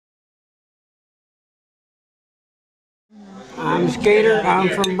I'm Skeeter. I'm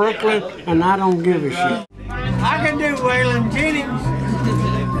from Brooklyn, and I don't give a shit. I can do Waylon Jennings.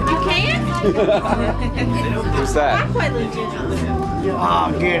 You can? Who's that?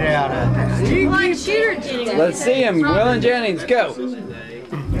 Oh, get out of there. You like Skeeter Jennings? Let's see him. Waylon Jennings, go.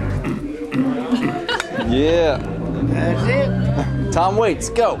 Yeah. That's it. Tom Waits,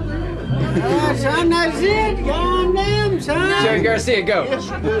 go. Son, that's it. Goddamn, son. Jerry Garcia, go.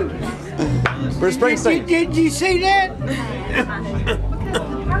 Bruce Springsteen. Did you see that?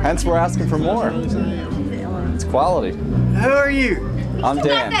 Hence, we're asking for more. It's quality. Who are you? I'm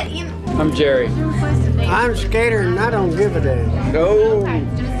Dan. I'm Jerry. I'm Skeeter, and I don't give a damn. Go.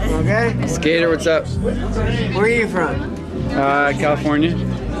 Okay? Skeeter, what's up? Where are you from? California.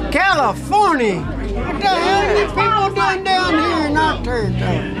 California? What the hell are you people doing down here in our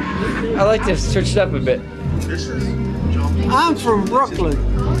territory? I like to switch it up a bit. I'm from Brooklyn.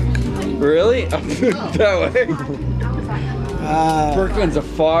 Really? That way? Brooklyn's a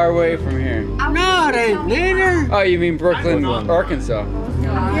far way from here. No, it ain't neither. Oh, you mean Brooklyn, Arkansas?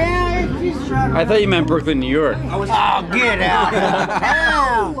 Yeah, it's just right. I thought you meant Brooklyn, New York. Oh, get out of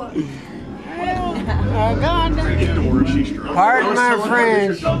town. Pardon my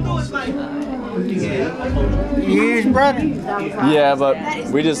friends. You his brother? Yeah, but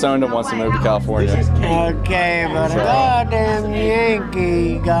we just owned him once he moved to California. Okay, but a goddamn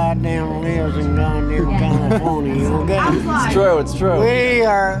Yankee goddamn lives in goddamn California, okay? It's true, it's true. We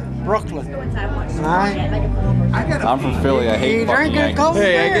are Brooklyn, alright? I'm from Philly, I hate You fucking drinking Yankees. cold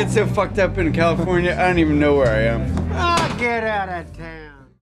Hey, I beer? get so fucked up in California, I don't even know where I am. Oh, get out of town.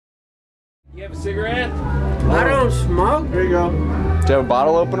 You have a cigarette? I don't smoke. Here you go. Do you have a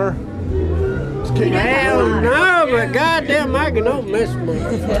bottle opener? Hell no, but goddamn, I can open this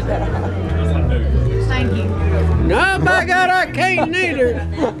motherfucker. Thank you. No, by God, I can't neither.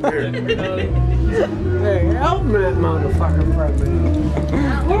 Hey, open that motherfucker for me.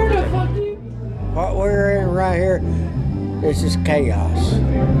 Where the fuck are you? What we're in right here, this is chaos.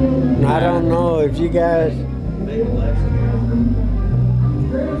 And I don't know if you guys,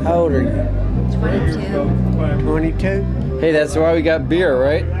 how old are you? 22. 22? Hey, that's why we got beer,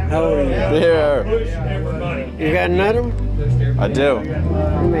 right? How old are you? Beer. You got another one? I do.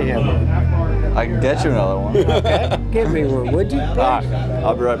 Let me have one. I can get you another one. Okay, give me one, would you? Alright,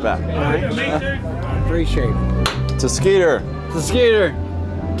 I'll be right back. All right. Appreciate it. To Skeeter. To Skeeter.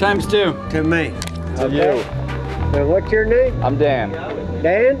 Times 2. To me. To you. Now, what's your name? I'm Dan.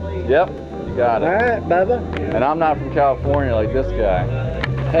 Dan? Yep, you got All it. right, Bubba. And I'm not from California like this guy.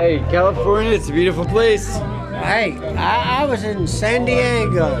 Hey, California, it's a beautiful place. Hey, I was in San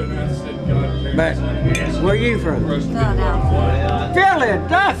Diego. But where are you from? Philadelphia.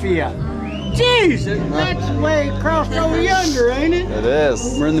 Philadelphia. Jesus, that's way across over yonder, ain't it? It is.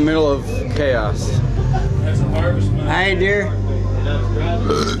 We're in the middle of chaos. Hey, dear.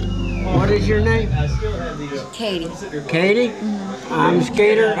 What is your name? Katie. Katie? I'm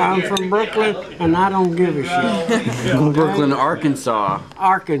Skeeter. I'm from Brooklyn, and I don't give a shit. Brooklyn, Arkansas.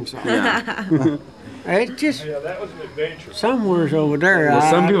 Arkansas. Yeah. It's just somewhere's over there. Well,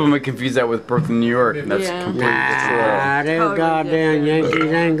 some people might confuse that with Brooklyn, New York. That's completely Nah, them goddamn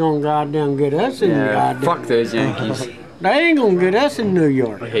Yankees ain't gonna goddamn get us in true. the Yeah, goddamn. fuck those Yankees. They ain't gonna get us in New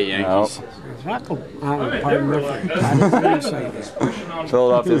York. I hate Yankees. Fuck them. Pardon my French. I didn't say that.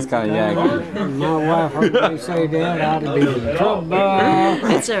 Philadelphia's kind of Yankee. My wife heard me say that, I'd be in trouble.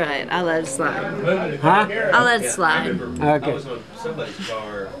 It's all right. I'll let it slide. Huh? I'll let it slide. Okay.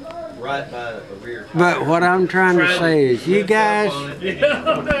 But what I'm trying to say is, you guys, and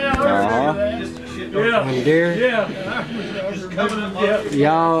dear,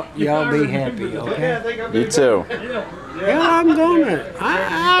 y'all be happy, okay? You too. Hell, I'm gonna.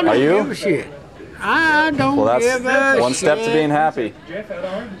 I don't Are you? give a shit. I don't Well, give a that's one step to shit. being happy.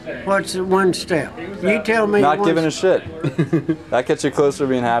 What's the one step? You tell me. Not giving a shit. That gets you closer to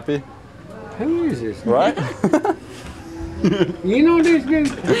being happy, Who is this? right? You know this dude?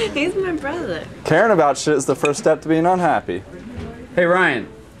 He's my brother. Caring about shit is the first step to being unhappy. Hey, Ryan.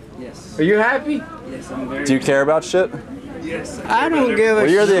 Yes. Are you happy? Yes, I'm very. Do you care about shit? Yes. I don't give a Well,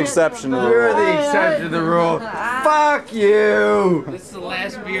 you're shit. the exception to the You're rule. the exception to the rule. Fuck you! This is the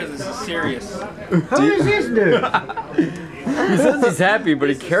last beer. This is serious. Who is this dude? He says he's happy, but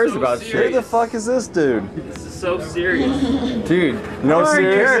he cares about so shit. Who the fuck is this dude? This is so serious. Dude, you know what's Who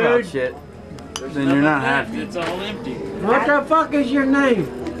serious cares about about shit? There's Then you're not nothing left. happy. It's all empty. What the fuck is your name?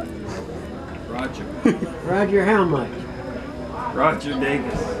 Roger. Roger, how much? Roger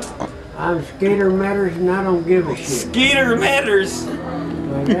Davis. I'm Skeeter Matters, and I don't give a shit. Skeeter Matters.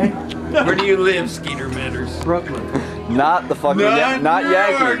 Okay? Where do you live, Skeeter Matters? Brooklyn. Not the fucking, not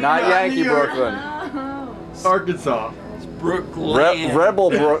Yankee, not Yankee Brooklyn. Arkansas. Brookland. Rebel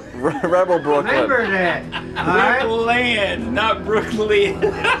Brooklyn. Remember that. All right? Brookland, not Brooklyn.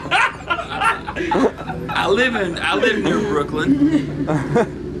 I live near Brooklyn.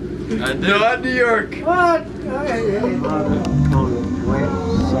 I do. Not New York. What?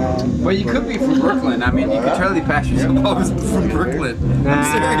 Well, you could be from Brooklyn. I mean, you could totally pass yourself off as from Brooklyn. I'm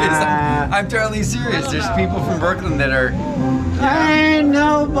serious. I'm totally serious. There's people from Brooklyn that are. Ain't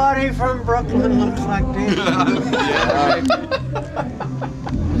nobody from Brooklyn looks like this.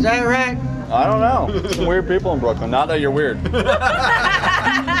 Is that right? I don't know. Some weird people in Brooklyn. Not that you're weird.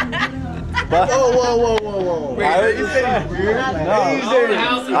 But, whoa. Wait, are you saying weird? No.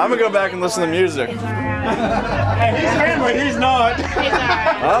 I'm gonna go back and listen to music. Hey, he's family, he's not.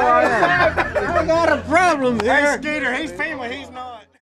 Oh, yeah. I got a problem here. Hey, Skeeter, he's family, he's not.